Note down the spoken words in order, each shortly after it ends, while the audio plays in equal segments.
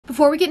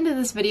Before we get into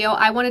this video,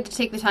 I wanted to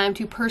take the time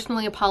to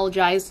personally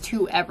apologize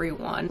to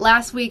everyone.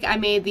 Last week, I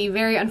made the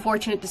very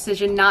unfortunate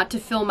decision not to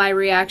film my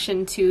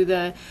reaction to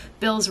the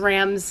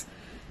Bills-Rams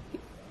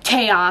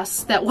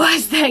chaos that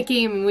was that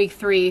game in week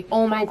 3.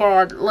 Oh my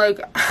god, like,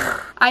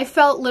 I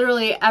felt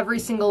literally every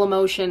single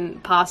emotion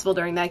possible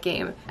during that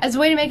game. As a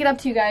way to make it up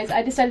to you guys,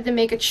 I decided to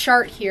make a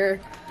chart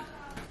here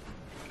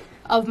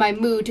of my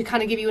mood to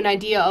kind of give you an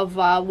idea of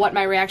what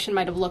my reaction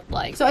might have looked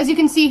like. So as you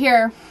can see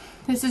here,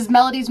 this is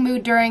Melody's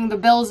mood during the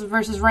Bills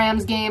versus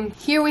Rams game.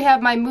 Here we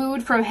have my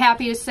mood from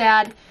happy to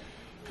sad.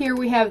 Here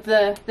we have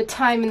the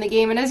time in the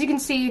game. And as you can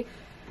see,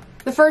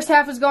 the first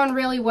half was going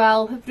really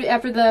well.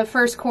 After the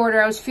first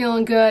quarter, I was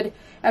feeling good.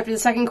 After the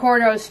second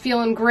quarter, I was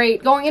feeling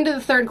great. Going into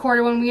the third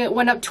quarter, when we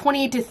went up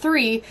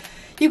 28-3,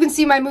 you can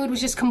see my mood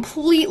was just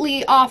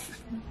completely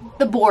off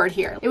the board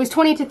here. It was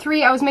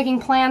 28-3. I was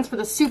making plans for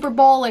the Super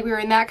Bowl, like we were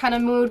in that kind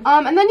of mood.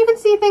 And then you can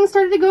see things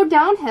started to go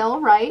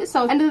downhill, right?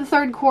 So end of the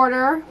third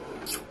quarter,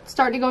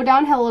 started to go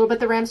downhill a little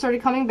bit. The Rams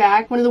started coming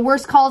back. One of the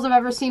worst calls I've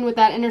ever seen with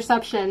that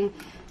interception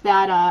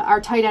that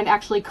our tight end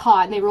actually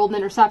caught, and they rolled an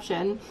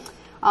interception.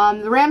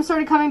 The Rams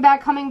started coming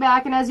back,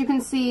 and as you can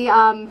see,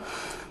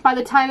 by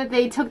the time that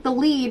they took the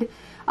lead,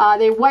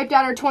 they wiped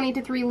out our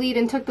 20-3 lead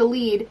and took the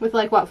lead with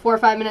like, what, 4 or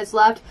 5 minutes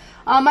left.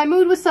 My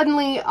mood was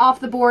suddenly off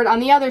the board on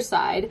the other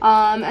side.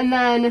 And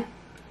then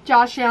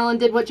Josh Allen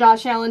did what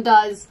Josh Allen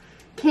does,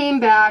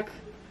 came back,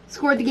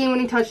 scored the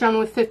game-winning touchdown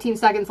with 15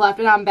 seconds left,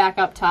 and I'm back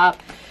up top.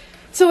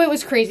 So it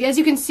was crazy. As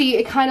you can see,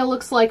 it kind of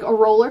looks like a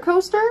roller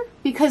coaster,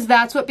 because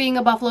that's what being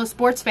a Buffalo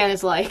sports fan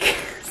is like.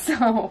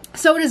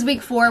 So it is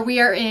week 4.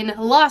 We are in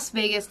Las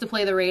Vegas to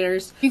play the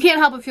Raiders. You can't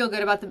help but feel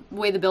good about the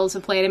way the Bills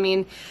have played. I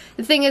mean,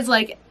 the thing is,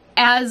 like,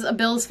 as a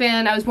Bills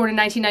fan, I was born in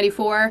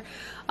 1994.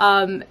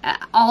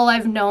 All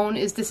I've known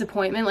is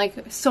disappointment.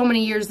 Like, so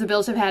many years the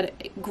Bills have had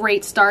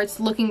great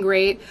starts, looking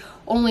great,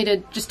 only to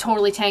just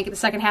totally tank at the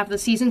second half of the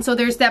season. So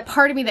there's that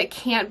part of me that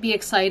can't be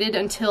excited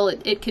until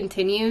it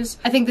continues.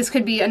 I think this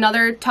could be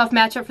another tough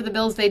matchup for the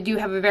Bills. They do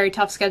have a very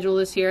tough schedule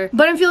this year.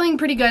 But I'm feeling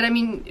pretty good. I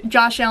mean,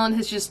 Josh Allen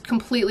has just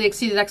completely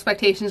exceeded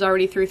expectations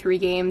already through 3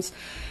 games.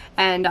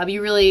 And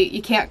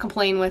you can't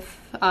complain with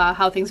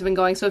how things have been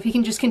going. So if he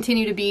can just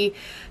continue to be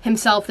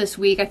himself this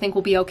week, I think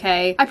we'll be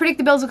okay. I predict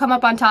the Bills will come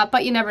up on top,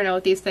 but you never know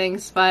with these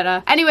things.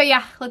 But anyway,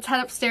 yeah, let's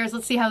head upstairs.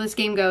 Let's see how this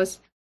game goes.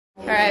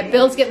 Alright,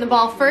 Bills getting the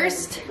ball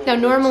first. Now,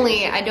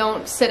 normally I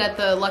don't sit at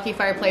the Lucky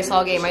Fireplace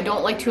all game. I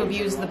don't like to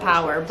abuse the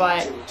power,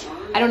 but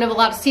I don't have a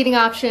lot of seating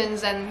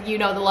options, and you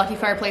know the Lucky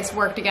Fireplace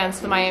worked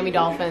against the Miami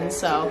Dolphins,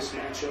 so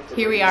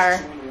here we are.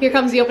 Here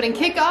comes the opening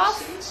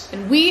kickoff,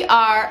 and we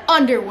are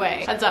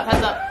underway. Heads up,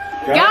 heads up.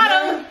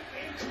 Got him!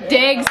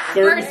 Diggs,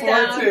 first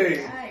down.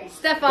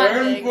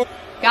 Stephon Diggs.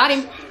 Got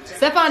him.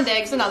 Stephon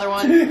Diggs, another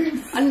one.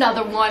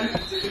 Another one.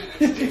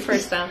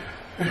 First down.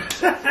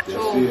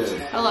 Oh,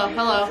 hello,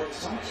 hello.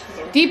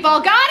 Deep ball,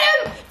 got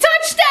him!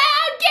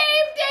 Touchdown,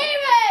 Gabe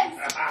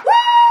Davis! Woo!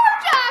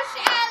 Josh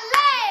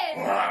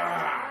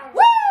Allen!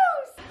 Woo!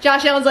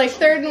 Josh Allen's like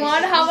 3rd and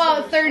 1. How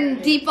about 3rd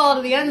and deep ball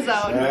to the end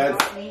zone?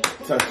 That's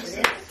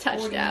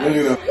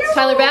touchdown.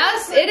 Tyler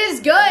Bass, it is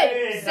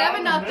good.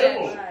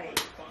 7-0.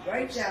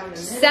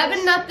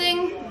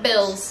 7-0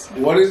 Bills.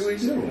 What did we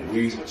do?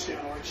 We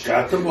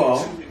got the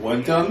ball,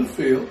 went down the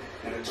field,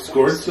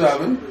 scored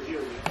 7,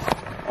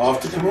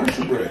 off to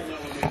commercial break.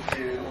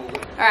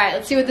 Alright,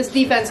 let's see what this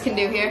defense can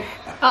do here.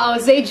 Uh-oh,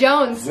 Zay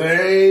Jones.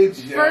 Zay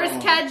Jones.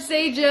 First catch,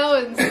 Zay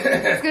Jones.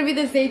 It's going to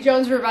be the Zay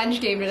Jones revenge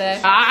game today.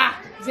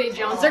 Zay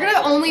Jones. They're going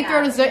to only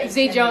throw to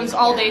Zay Jones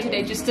all day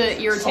today just to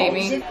irritate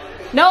me.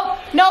 Nope,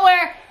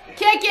 nowhere.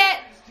 Kick it.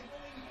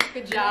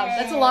 Good job.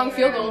 That's a long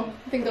field goal.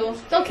 I think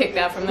they'll kick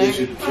that from there. You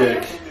should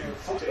kick.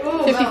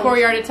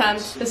 54-yard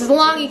attempt. This is a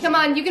longie. Come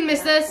on, you can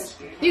miss this.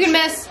 You can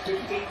miss.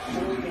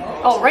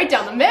 Oh, right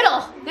down the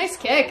middle. Nice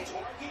kick.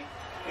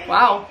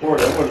 Wow. Boy,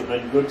 that would have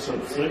been good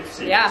some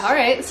 6. Yeah,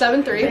 alright.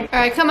 7-3.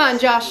 Alright, come on,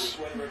 Josh.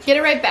 Get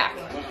it right back.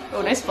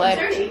 Oh, nice play.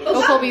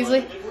 Go Cole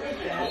Beasley.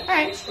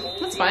 Alright,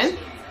 that's fine.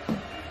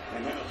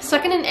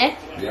 2nd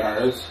and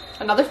Yards.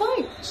 Another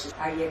flag.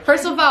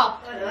 Personal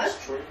foul.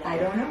 I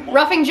don't know.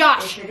 Roughing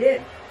Josh. Yes, it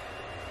is.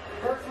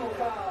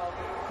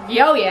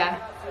 Yo, yeah.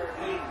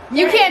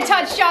 You can't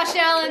touch Josh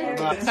Allen.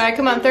 Alright,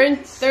 come on. Third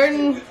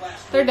down.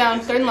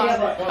 3rd and long.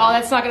 Oh,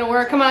 that's not going to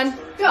work. Come on.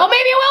 Oh,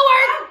 maybe it will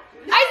work.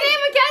 Isaiah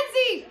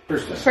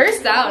McKenzie.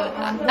 First down.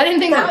 I didn't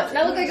think that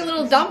looked like a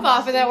little dump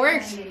off, and that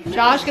worked.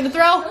 Josh gonna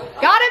throw.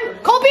 Got him.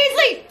 Cole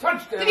Beasley.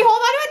 Touchdown. Did he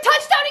hold on to it?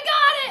 Touchdown. He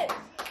got it.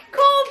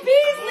 Cole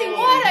Beasley.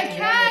 What a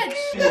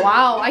catch.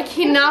 Wow. I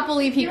cannot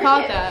believe he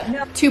caught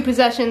that. 2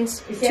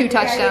 possessions, 2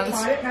 touchdowns.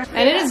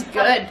 And it is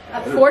good.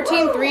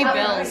 14-3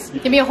 Bills.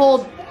 Give me a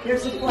hold.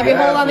 Give me a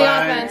hold on the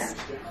offense.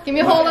 Give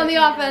me a hold on the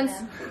offense.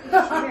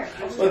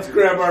 Let's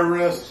grab our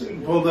wrist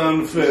and pull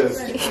down the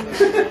fist.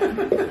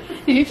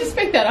 Did you just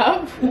pick that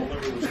up?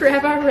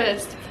 Grab our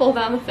wrist, pull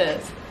down the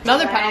fist.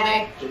 Another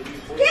penalty.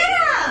 Get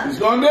him! He's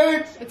going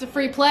Dave. It's a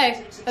free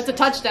play. That's a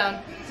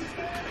touchdown.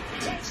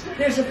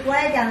 There's a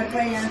flag on the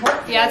play.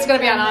 Yeah, it's gonna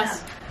be on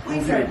us.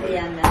 Please let it be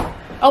on them.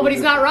 Oh, but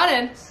he's not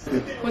running.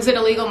 Was it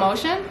illegal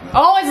motion?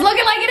 Oh, it's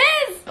looking like it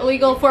is!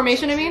 Illegal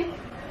formation, I mean.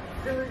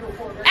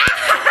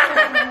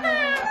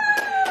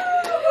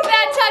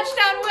 That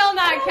touchdown will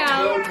not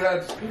count.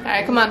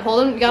 Alright, come on,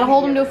 hold him. You gotta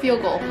hold him to a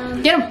field goal.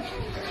 Get him.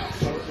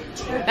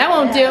 That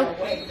won't do.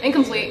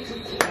 Incomplete.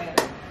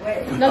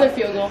 Another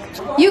field goal.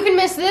 You can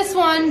miss this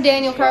one,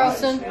 Daniel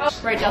Carlson.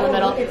 Right down the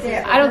middle.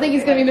 I don't think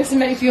he's going to be missing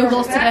many field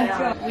goals today.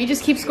 We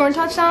just keep scoring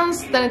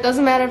touchdowns, then it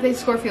doesn't matter if they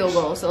score field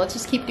goals. So let's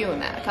just keep doing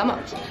that. Come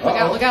on. Look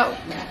out, look out.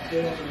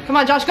 Come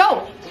on, Josh,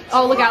 go.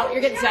 Oh, look out.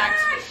 You're getting sacked.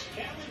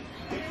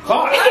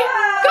 Go, Diggs!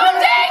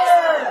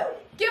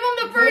 Give him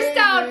the first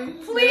down.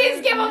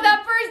 Please give him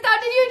that first down.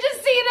 Did you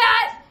just see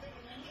that?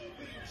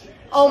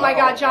 Oh my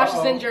God, Josh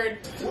is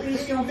injured.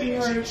 Please don't be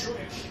hurt.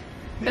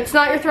 It's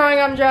not your throwing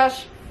arm,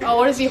 Josh. Oh,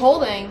 what is he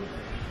holding?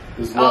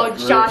 Oh,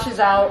 Josh is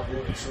out.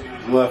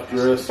 Left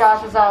wrist.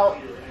 Josh is out.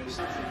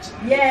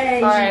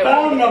 Yay. All right.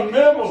 Down the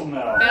middle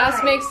now.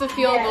 Bass makes the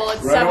field goal.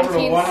 It's Right over the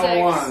 17-6.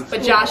 101.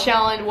 But Josh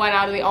Allen went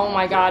out of the. Oh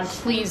my God!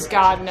 Please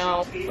God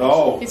no.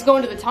 Oh. He's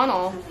going to the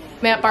tunnel.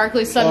 Matt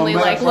Barkley suddenly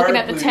Matt looking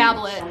at the Barkley.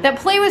 tablet. That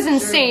play was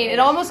insane. It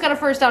almost got a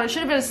first down. It should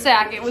have been a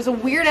sack. It was a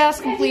weird ass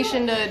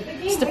completion to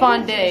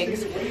Stephon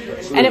Diggs,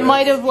 and it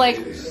might have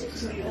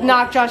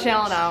knocked Josh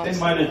Allen out. They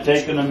might have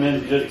taken him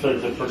in just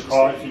as a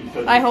precaution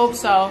because I hope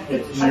so.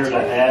 it's near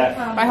the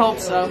half. I hope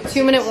so.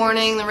 2-minute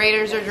warning. The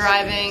Raiders are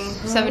driving.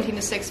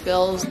 17-6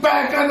 Bills.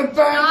 Back on the bench.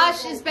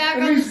 Josh is back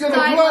And on the he's gonna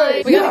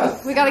sideline. play.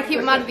 Yes. We gotta keep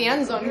him out of the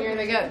end zone here.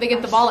 They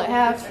get the ball at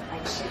half.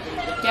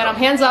 Get him.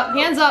 Hands up.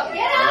 Hands up.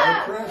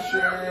 High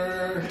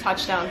pressure.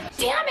 Touchdown.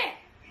 Damn it!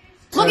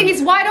 Look, and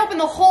he's wide open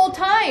the whole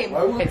time.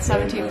 It's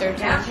 17-13.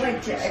 Not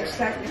what you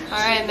expected. All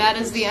right, and that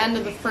is the end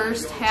of the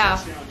first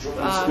half.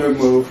 Good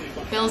move.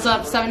 Bills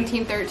up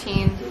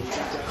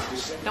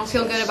 17-13. Don't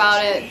feel good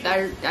about it.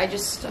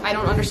 I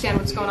don't understand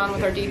what's going on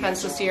with our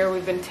defense this year.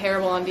 We've been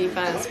terrible on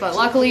defense, but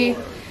luckily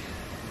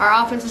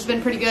our offense has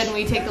been pretty good, and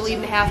we take the lead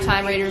in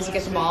halftime. Raiders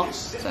get the ball.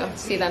 So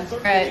see you then. All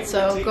right,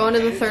 so going to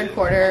the third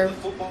quarter,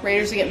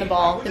 Raiders are getting the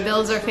ball. The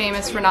Bills are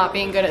famous for not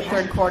being good at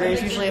third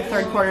quarters. Usually a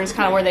third quarter is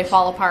kind of where they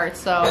fall apart.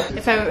 So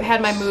if I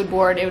had my mood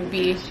board, it'd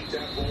be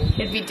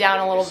down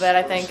a little bit,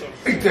 I think.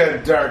 Take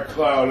that dark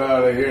cloud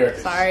out of here.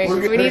 Sorry.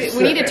 We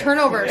need a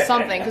turnover or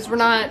something, because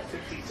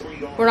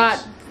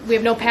we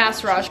have no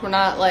pass rush. We're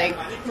not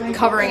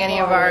covering any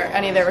of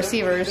their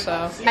receivers.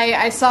 So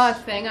I saw a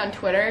thing on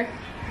Twitter,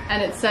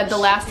 and it said the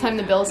last time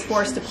the Bills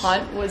forced a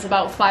punt was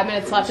about 5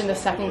 minutes left in the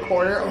second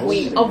quarter of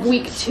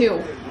week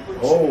 2.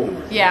 Oh.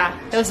 Yeah,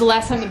 that was the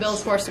last time the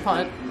Bills forced a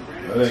punt.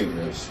 I think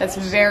this. That's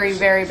very,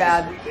 very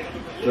bad.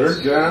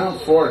 Third down,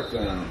 fourth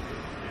down.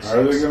 How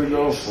are they going to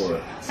go for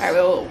it? All right,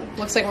 well,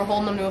 looks like we're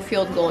holding them to a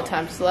field goal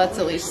attempt, so that's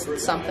at least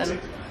something.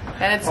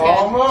 And it's good.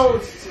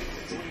 Almost.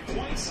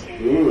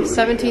 Ooh.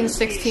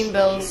 17-16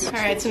 Bills. All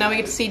right, so now we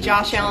get to see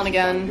Josh Allen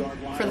again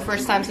for the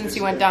first time since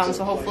he went down.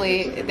 So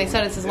hopefully, they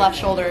said it's his left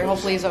shoulder.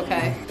 Hopefully he's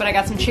okay. But I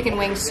got some chicken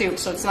wing soup,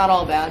 so it's not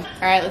all bad.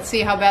 All right, let's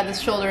see how bad this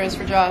shoulder is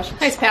for Josh.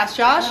 Nice pass,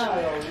 Josh.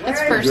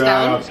 That's first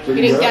down. You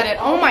didn't get it.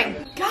 Oh my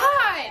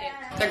God!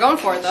 They're going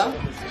for it though.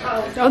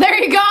 Oh, there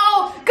you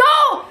go!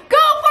 Go! Go!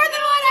 4th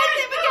and 1!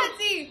 Isaiah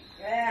McKenzie!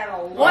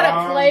 What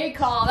a play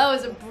call. That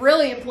was a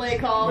brilliant play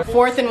call.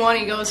 4th and 1,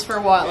 he goes for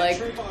what,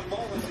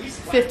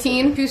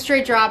 15? 2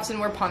 straight drops and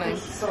we're punting.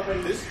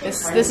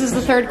 This is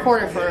the third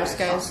quarter for us,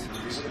 guys.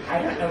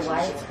 I don't know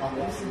why it's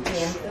always the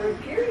damn third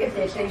period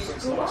that they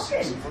screw up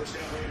in.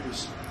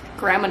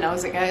 Grandma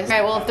knows it, guys.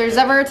 Alright, well, if there's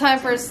ever a time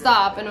for a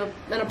stop and a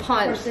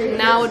punt,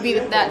 now would be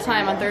that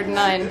time on 3rd and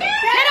 9. Hit him!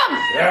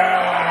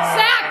 Yeah.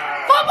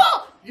 Sack!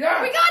 Fumble!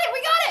 Yeah. We got it!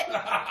 We got it!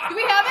 Do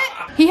we have it?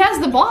 He has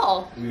the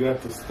ball. You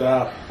have to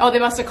stop. Oh, they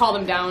must have called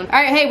him down.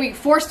 Alright, hey, we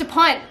forced a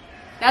punt.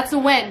 That's a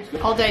win.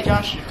 All day,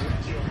 Josh.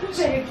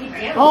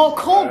 Oh,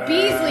 Cole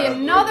Beasley,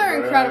 another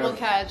incredible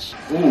catch.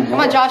 Come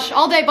on, Josh.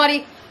 All day,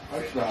 buddy.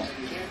 Touchdown.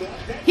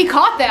 He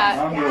caught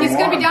that. He's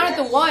going to be down at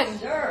the 1.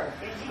 Sure.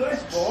 Good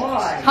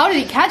boy. How did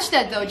he catch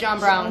that, though, John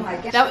Brown?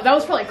 That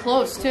was probably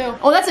close, too.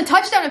 Oh, that's a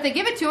touchdown if they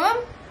give it to him.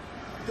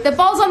 The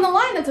ball's on the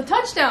line. That's a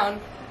touchdown.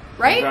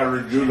 Right? Gotta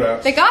redo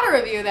that. They gotta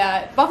review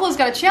that. Buffalo's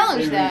gotta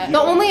challenge that.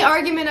 The only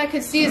argument I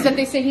could see is that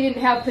they say he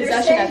didn't have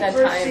possession at that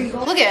time.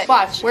 Look at it.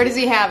 Watch. Where does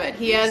he have it?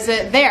 He has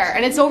it there.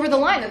 And it's over the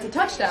line. That's a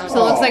touchdown.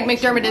 So it looks like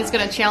McDermott is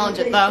gonna challenge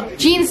it, though.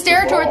 Gene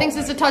Steratore thinks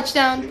it's a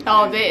touchdown.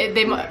 Oh,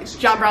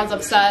 John Brown's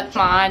upset.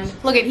 Come on.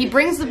 Look at, he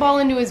brings the ball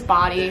into his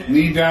body.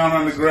 Knee down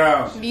on the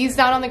ground. Knees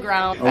down on the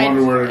ground. I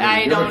wonder where they're gonna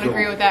I give don't it to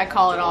agree him. with that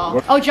call at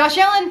all. Oh, Josh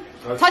Allen.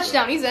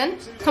 Touchdown. He's in.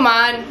 Come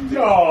on.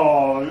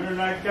 No, you're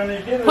not going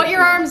to get it. Put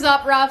your arms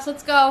up, refs.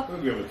 Let's go.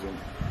 We'll give it to him.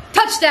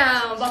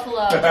 Touchdown,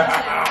 Buffalo.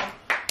 Touchdown.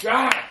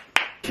 God.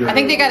 I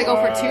think they got to go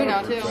for 2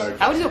 now too.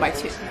 I would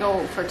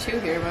go for 2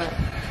 here, but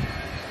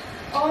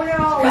Oh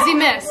no. because he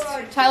missed.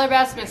 Tyler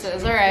Bass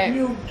misses. All right.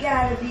 You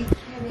gotta be kidding.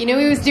 You knew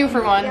he was due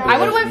for 1. I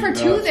would have went for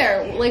 2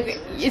 there.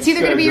 It's either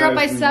going to be you're up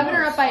by 7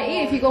 or up by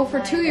 8. If you go for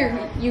 2,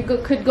 you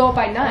could go up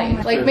by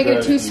 9. Make it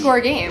a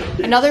 2-score game.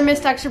 Another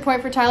missed extra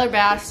point for Tyler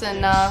Bass,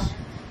 and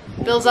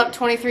Bills up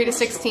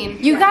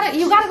 23-16. You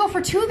gotta go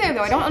for 2 there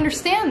though. I don't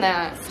understand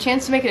that.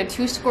 Chance to make it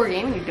a 2-score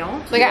game and you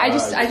don't? Like I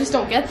just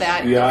don't get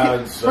that.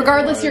 Yeah.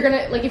 Regardless, you're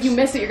gonna like if you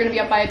miss it, you're gonna be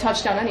up by a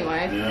touchdown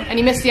anyway. Yeah. And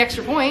you missed the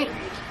extra point.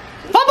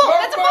 Fumble!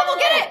 That's a fumble,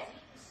 get it!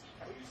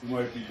 You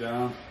might be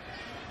down.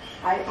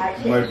 I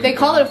can't. They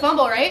called it a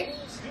fumble, right?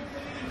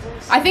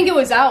 I think it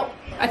was out.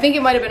 I think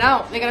it might have been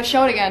out. They gotta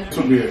show it again. This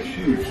will be a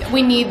huge.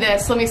 We need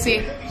this. Let me see.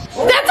 That's a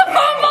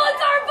fumble!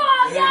 It's our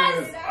ball!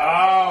 Yes!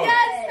 Oh.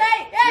 Yes!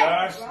 Hey!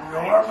 Josh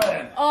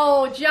Norman.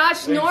 Oh,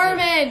 Josh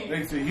Norman!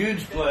 Makes a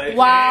huge play.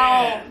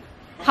 Wow.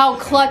 How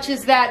clutch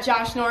is that,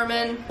 Josh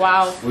Norman?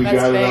 Wow, We that's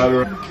got it out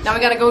big. of- Now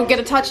we gotta go get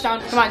a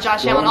touchdown. Come on,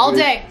 Josh Allen, all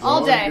day,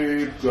 all day.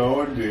 Going deep,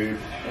 going deep.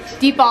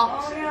 Deep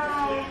ball.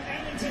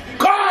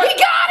 God! He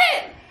got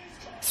it!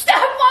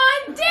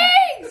 Stephon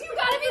Diggs! You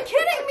gotta be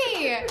kidding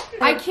me!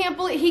 I can't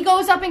believe he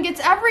goes up and gets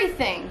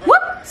everything.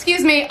 Whoop!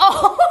 Excuse me.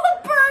 Oh,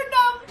 burned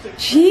him.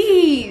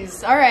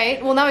 Jeez. All right.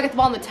 Well, now we got the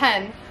ball in the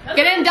 10.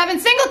 Get in, Devin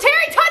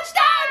Singletary.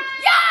 Touchdown!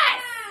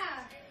 Yes!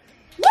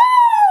 Woo!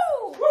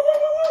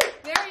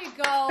 There you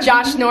go.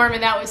 Josh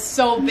Norman, that was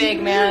so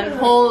big, man.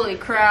 Holy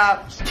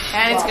crap.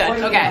 And it's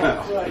good. Okay.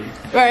 All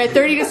right,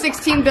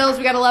 30-16 Bills.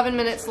 We got 11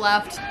 minutes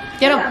left.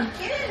 Get him.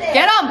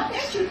 Get him.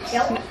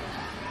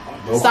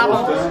 No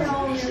Stop first him.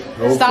 down.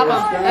 No Stop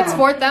first him. down. That's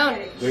 4th down.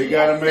 They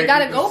gotta make They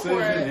gotta a go for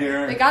decision it.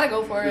 here. They gotta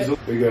go for it.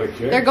 They gotta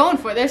kick. They're going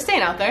for it. They're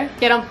staying out there.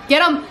 Get him.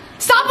 Get him.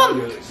 Stop him.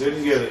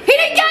 Didn't get it. He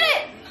didn't get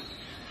it.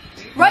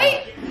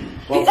 Right?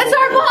 That's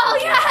our ball.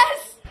 Yes.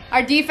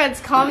 Our defense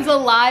comes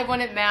alive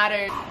when it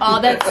matters. Oh,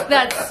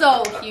 that's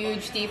so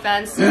huge,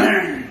 defense.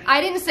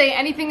 I didn't say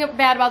anything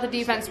bad about the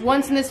defense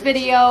once in this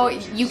video.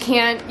 You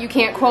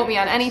can't quote me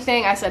on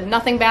anything. I said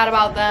nothing bad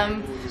about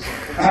them.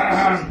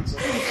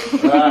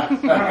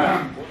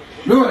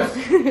 Lewis.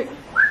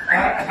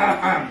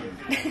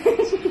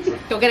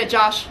 Go get it,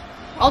 Josh.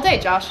 All day,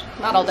 Josh.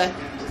 Not all day.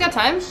 You got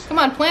time. Come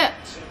on, plant.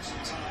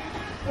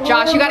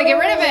 Josh, you gotta get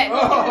rid of it.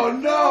 Oh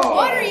no!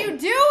 What are you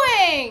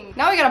doing?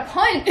 Now we got a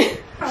punt.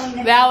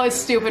 That was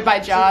stupid by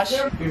Josh.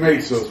 He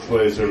makes those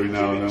plays every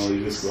now and then where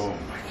you just go, oh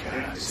my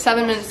god.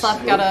 7 minutes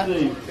left. Gotta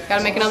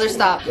make another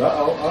stop.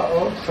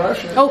 Uh-oh,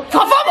 pressure. Oh, fumble!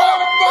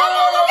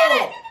 Fumble! Look at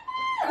it!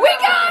 We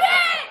got it!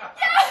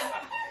 Yes!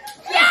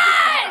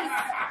 Yes!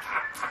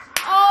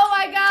 Oh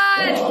my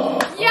god!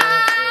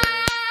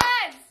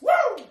 Yes! Woo!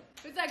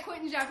 Was that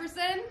Quentin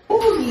Jefferson?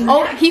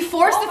 Oh, he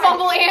forced the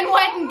fumble and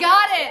went and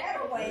got it.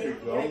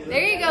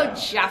 There you go,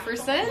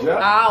 Jefferson.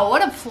 Wow,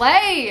 what a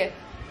play!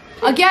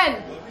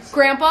 Again,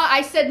 Grandpa,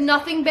 I said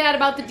nothing bad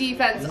about the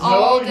defense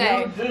all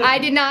day. I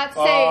did not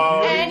say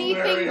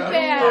anything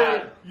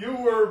bad. You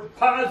were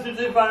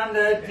positive on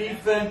that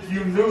defense.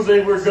 You knew they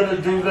were going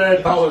to do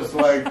that. I was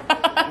like,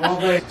 well,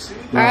 they. All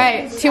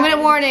right, 2-minute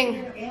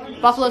warning.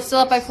 Buffalo's still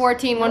up by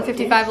 14,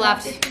 1:55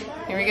 left.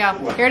 Here we go.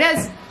 Here it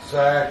is.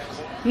 Sack.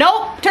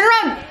 Nope, turn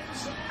around.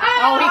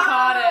 Oh, he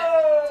caught it.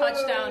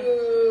 Touchdown.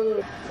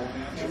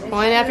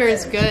 Point after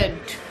is good.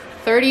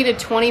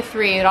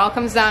 30-23. It all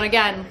comes down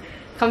again.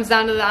 Comes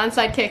down to the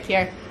onside kick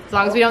here. As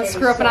long as we don't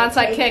screw up an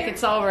onside kick,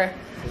 it's over.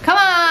 Come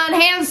on,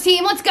 hands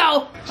team, let's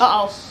go.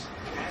 Uh-oh.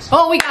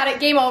 Oh, we got it.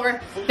 Game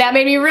over. That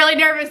made me really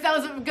nervous. That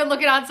was a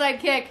good-looking onside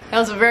kick. That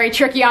was a very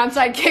tricky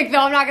onside kick, though.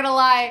 I'm not gonna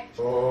lie.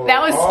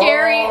 That was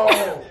scary.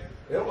 Oh,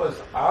 it was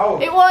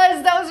out. It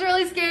was. That was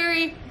really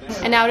scary.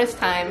 And now it is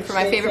time for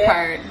my favorite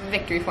part: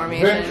 victory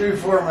formation. Victory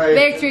formation.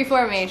 Victory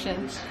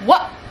formation.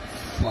 What?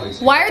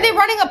 Why are they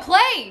running a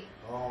play?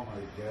 Oh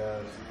my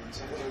god.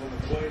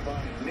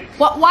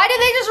 What? Why did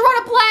they just run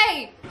a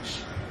play?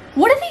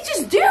 What did they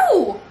just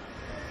do?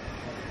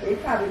 They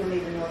probably don't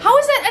even know. How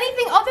is that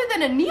anything other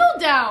than a kneel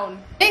down?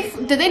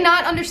 Did they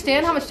not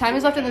understand how much time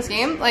is left in this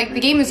game? Like, the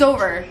game is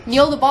over.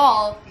 Kneel the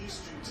ball.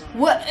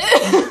 What?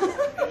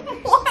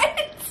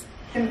 What?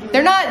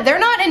 They're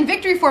not in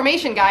victory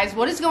formation, guys.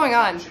 What is going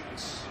on?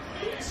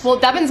 Well,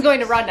 Devin's going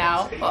to run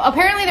now. Well,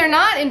 apparently they're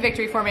not in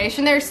victory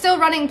formation. They're still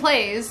running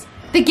plays.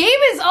 The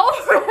game is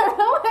over.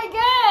 Oh my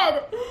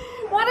god.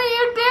 What are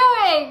you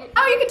doing?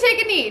 Oh, you can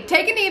take a knee.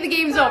 Take a knee, the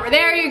game's over.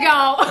 There you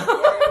go.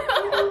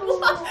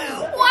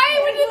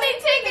 Why did they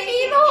take a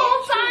knee the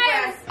whole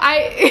time?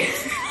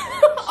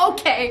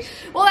 Okay.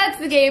 Well, that's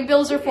the game.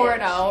 Bills are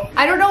 4-0.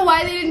 I don't know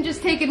why they didn't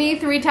just take a knee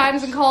 3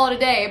 times and call it a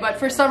day, but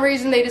for some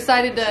reason they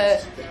decided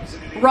to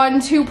run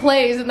 2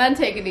 plays and then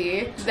take a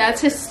knee.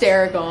 That's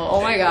hysterical.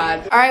 Oh my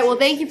god. Alright, well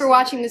thank you for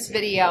watching this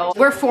video.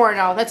 We're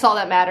 4-0. That's all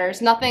that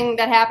matters. Nothing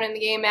that happened in the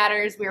game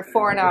matters. We're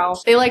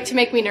 4-0. They like to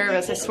make me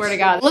nervous, I swear to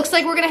god. Looks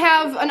like we're gonna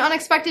have an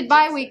unexpected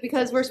bye week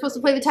because we're supposed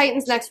to play the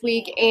Titans next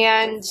week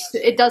and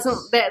it doesn't,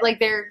 like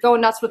they're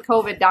going nuts with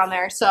COVID down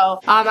there. So,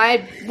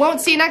 I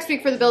won't see you next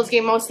week for the Bills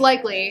game most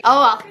likely.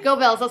 Oh well, go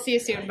Bills. I'll see you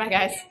soon. Bye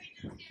guys.